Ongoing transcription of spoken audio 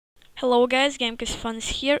Hello guys, Gamecast Fun is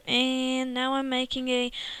here, and now I'm making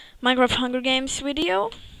a Minecraft Hunger Games video.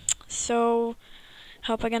 So,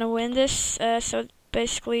 hope I'm gonna win this. So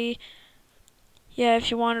basically, yeah, if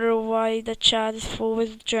you wonder why the chat is full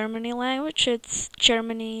with Germany language, it's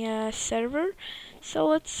Germany server. So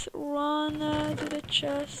let's run to the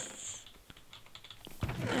chests,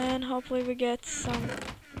 and hopefully we get some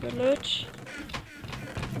good loot.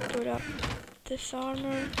 Put up this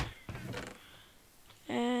armor.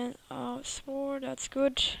 And sword, that's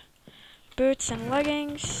good. Boots and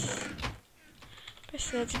leggings.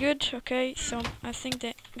 Yes, that's good. Okay, so I think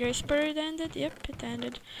the grace period ended. Yep, it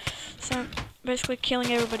ended. So I'm basically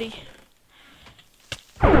killing everybody.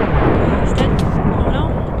 Okay, he's dead. Oh no.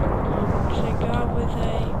 There's a guy with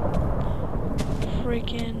a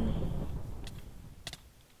freaking...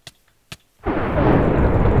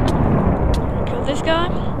 Kill this guy.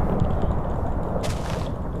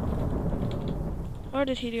 Where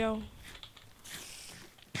did he go?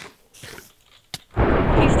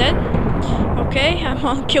 He's dead. Okay, I'm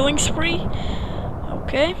on killing spree.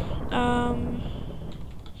 Okay, yeah,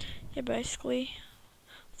 basically,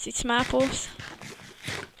 let's eat some apples.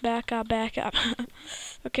 Back up, back up.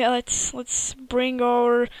 Okay, let's bring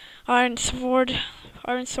our iron sword.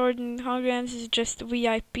 Iron sword in Hunger Games is just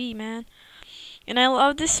VIP, man. And I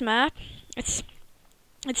love this map. It's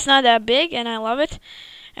not that big, and I love it.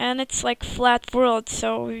 And it's like flat world,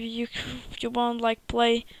 so you won't like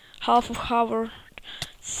play half of hover.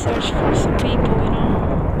 Search for some people, you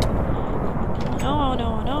know. No.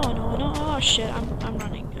 Oh shit, I'm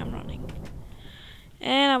running.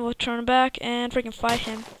 And I will turn back and freaking fight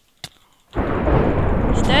him.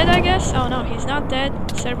 He's dead, I guess? Oh no, he's not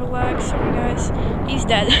dead. Server lag, sorry guys. He's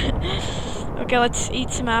dead. Okay, let's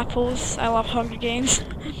eat some apples. I love Hunger Games.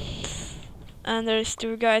 And there's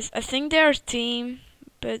two guys. I think they're a team,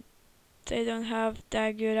 but they don't have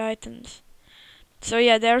that good items. So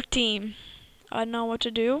yeah, they're a team. I don't know what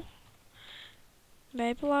to do.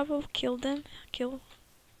 Maybe I will kill them.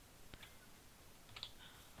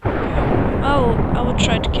 Oh, I will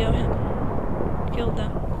try to kill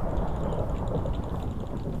them.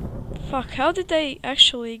 Fuck, how did they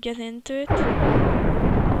actually get into it?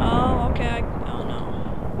 Oh, okay, oh no.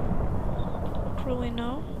 Don't really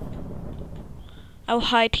know. I'll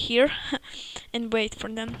hide here and wait for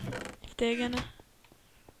them. If they're gonna...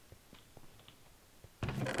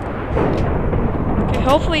 Okay,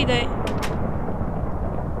 hopefully they...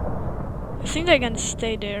 I think they're gonna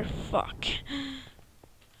stay there. Fuck.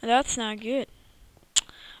 That's not good.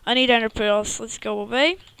 I need ender pearls. Let's go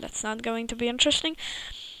away. That's not going to be interesting.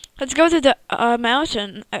 Let's go to the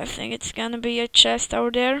mountain. I think it's gonna be a chest over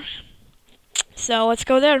there. So let's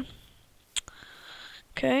go there.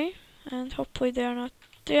 Okay, and hopefully they are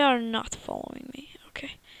not following me.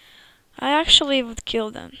 Okay, I actually would kill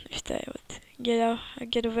them if they would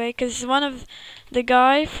get away, because one of the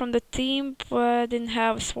guy from the team didn't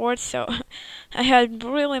have a sword, so I had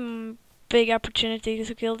really big opportunity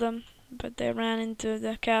to kill them, but they ran into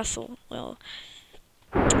the castle. Well,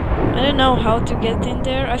 I don't know how to get in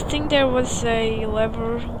there. I think there was a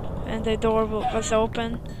lever and the door was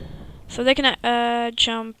open, so they can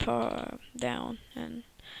jump down, and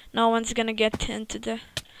no one's gonna get into the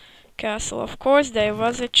castle. Of course, there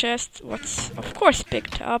was a chest, what's of course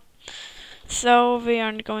picked up. So we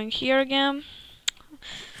aren't going here again.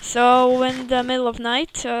 So in the middle of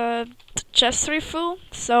night, the chests refill.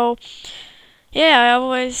 So yeah, I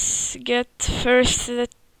always get first the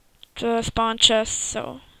spawn chest.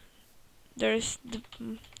 So there's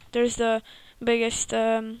the biggest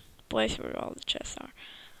place where all the chests are.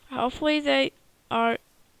 Hopefully they are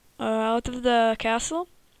out of the castle.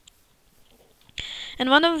 And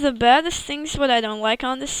one of the baddest things what I don't like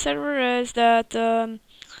on this server is that the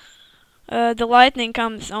lightning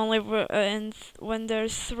comes only when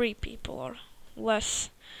there's 3 people or less.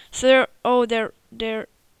 So they're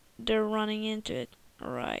running into it.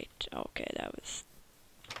 Right. Okay, that was...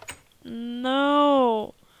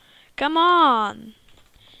 No. Come on.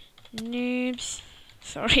 Noobs.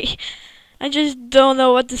 Sorry. I just don't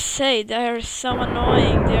know what to say. They're so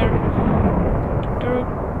annoying. They're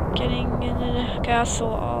getting into the castle.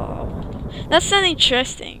 Oh, that's not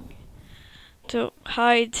interesting. To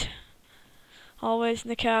hide always in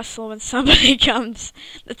the castle when somebody comes.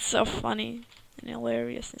 That's so funny and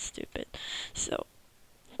hilarious and stupid. So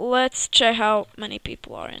let's check how many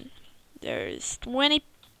people are in. There's 20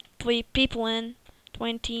 people in.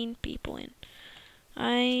 20 people in.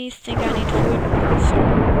 I think I need food. So.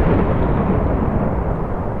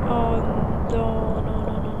 Oh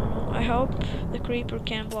no. I hope the creeper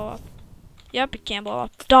can blow up. Yep, it can blow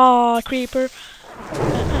up. Duh, creeper.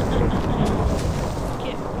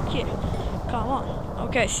 Yeah, come on.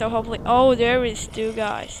 Okay, so hopefully... Oh, there is two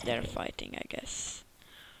guys. They're fighting, I guess.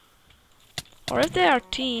 Or if they are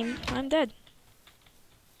team, I'm dead.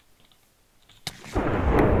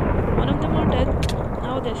 One of them are dead.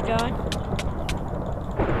 Now this guy.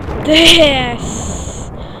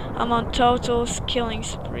 Yes! I'm on total killing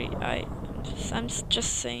spree. I'm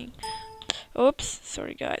just saying. Oops,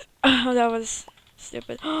 sorry guys. That was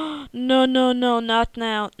stupid. No, no, no, not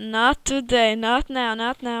now. Not today. Not now,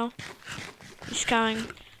 not now. He's coming.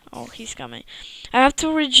 Oh, he's coming. I have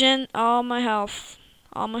to regen all my health,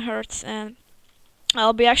 all my hurts, and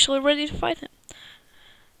I'll be actually ready to fight him.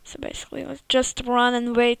 So basically, let's just run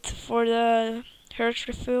and wait for the hurt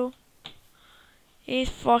refill. He's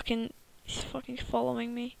fucking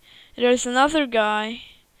following me. There's another guy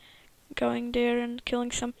going there and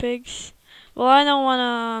killing some pigs. Well, I don't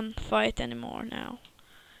wanna fight anymore now.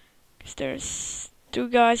 'Cause there's two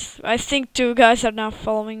guys. I think two guys are now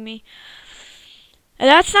following me. And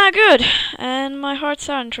that's not good. And my hearts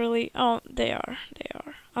aren't really. Oh, they are. They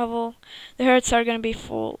are. I will. The hearts are gonna be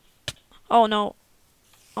full. Oh no.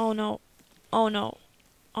 Oh no. Oh no.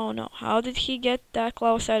 Oh no. How did he get that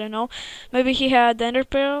close? I don't know. Maybe he had ender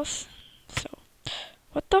pearls. So.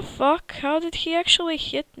 What the fuck? How did he actually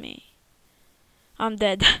hit me? I'm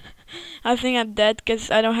dead. I think I'm dead because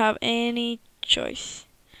I don't have any choice.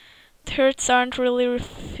 The hurts aren't really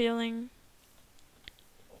refilling.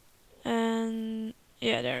 And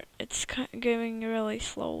yeah, it's going really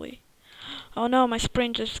slowly. Oh no, my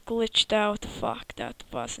sprint just glitched out. Fuck, that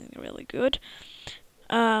wasn't really good.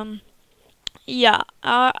 Yeah,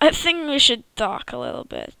 I think we should talk a little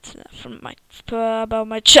bit about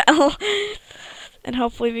my channel. And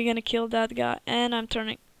hopefully we're gonna kill that guy. And I'm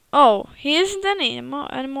turning... Oh, he isn't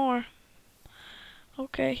anymore.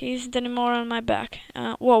 Okay, he isn't anymore on my back.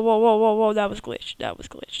 Whoa, that was glitch. That was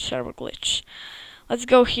glitch. Server glitch. Let's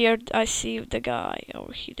go here. I see the guy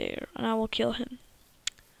over here there, and I will kill him.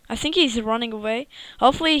 I think he's running away.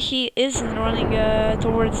 Hopefully he isn't running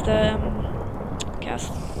towards the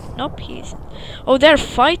castle. Nope, he isn't. Oh, they're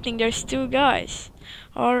fighting. There's two guys.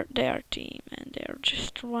 Or they are team, and they're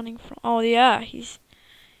just running from... Oh, yeah, he's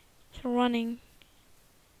running.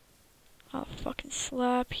 I'll fucking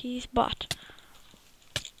slap his butt.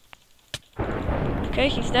 Okay,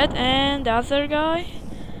 he's dead. And the other guy...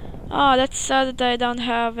 Oh, that's sad that I don't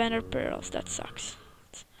have ender pearls. That sucks.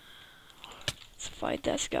 Let's fight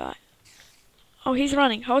this guy. Oh, he's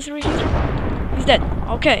running. How's he? He's dead.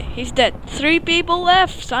 Okay, he's dead. 3 people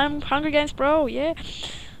left. I'm Hunger Games Pro. Yeah,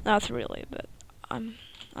 not really, but I'm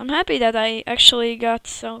happy that I actually got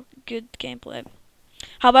so good gameplay.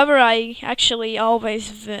 However, I actually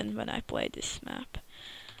always win when I play this map.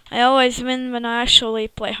 I always win when I actually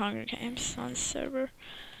play Hunger Games on the server.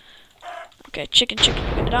 Okay, chicken, you're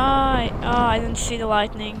gonna die. Oh, I didn't see the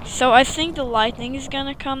lightning. So I think the lightning is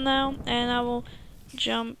gonna come now, and I will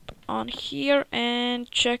jump on here and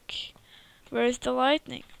check where is the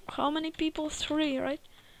lightning. How many people? 3, right?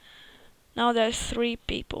 Now there's 3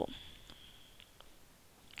 people.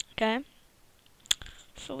 Okay.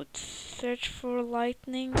 So let's search for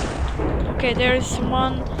lightning. Okay, there's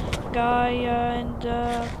one guy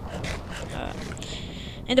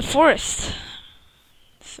in the forest.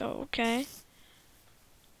 So okay.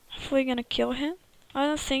 Hopefully gonna kill him. I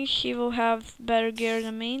don't think he will have better gear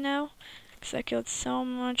than me now. Because I killed so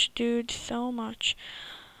much, dude, so much.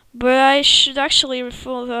 But I should actually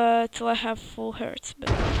refill till I have full hearts.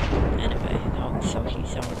 But anyway, oh, so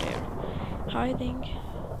he's over there. Hiding.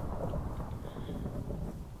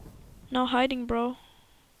 No hiding, bro.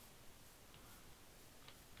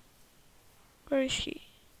 Where is he?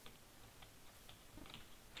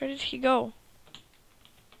 Where did he go?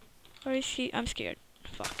 Where is he? I'm scared.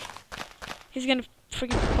 Fuck. He's gonna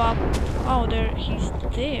freaking pop. Oh, he's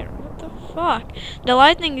there. What the fuck? The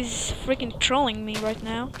lightning is freaking trolling me right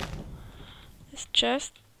now. This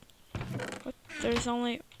chest. But there's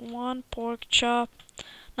only 1 pork chop.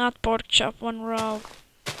 Not pork chop, 1 raw.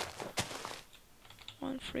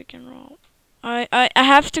 1 freaking raw. I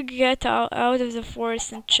have to get out of the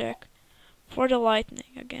forest and check for the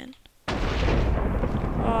lightning again.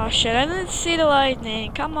 Oh shit, I didn't see the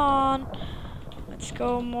lightning. Come on. Let's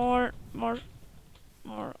go more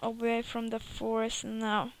away from the forest, and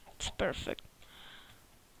now it's perfect.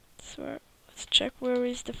 So let's check where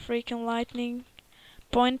is the freaking lightning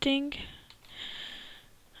pointing.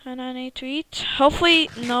 And I need to eat. Hopefully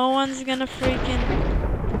no one's gonna freaking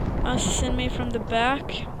assassinate me from the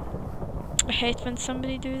back. I hate when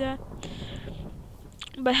somebody do that.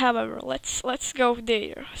 But however, let's go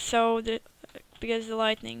there. So because the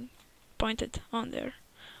lightning pointed on there,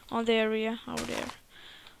 on the area over there.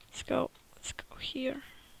 Let's go here.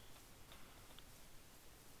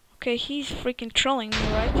 Okay, he's freaking trolling me,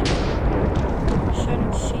 right? So I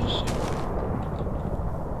don't see him.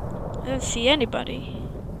 I don't see anybody.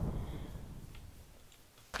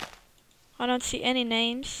 I don't see any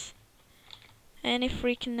names. Any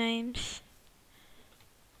freaking names.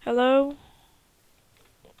 Hello?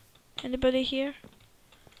 Anybody here?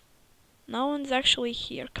 No one's actually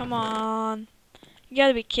here. Come on. You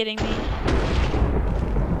gotta be kidding me.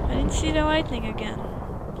 I didn't see the lightning again.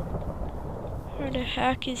 Where the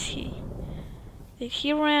heck is he? Did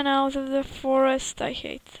he ran out of the forest? I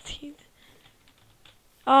hate that he...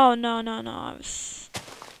 Oh, no, I was...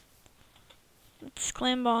 Let's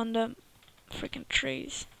climb on the freaking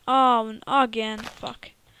trees. Oh, again. Fuck.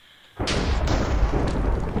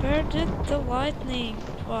 Where did the lightning...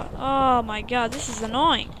 What? Oh my god, this is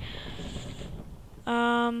annoying.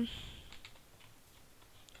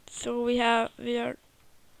 So we are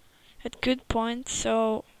at good point,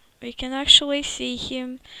 so we can actually see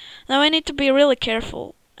him. Now I need to be really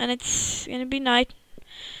careful, and it's gonna be night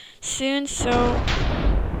soon, so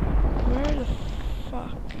where the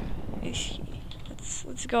fuck is he?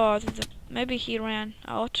 Let's go out of the... Maybe he ran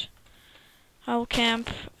out. I'll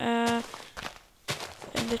camp in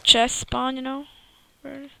the chest spawn, you know.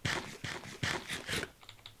 Where...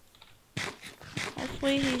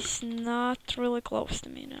 Hopefully he's not really close to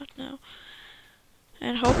me, not now.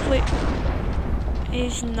 And hopefully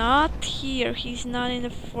he's not here. He's not in the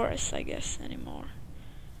forest, I guess, anymore.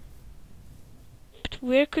 But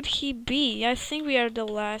where could he be? I think we are the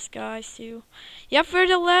last guys too. Yep, we're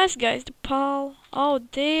the last guys. The pal. Oh,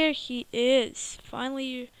 there he is.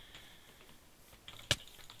 Finally.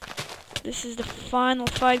 This is the final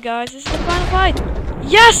fight, guys. This is the final fight.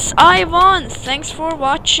 Yes, I won. Thanks for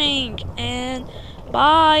watching, and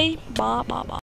bye. Bye.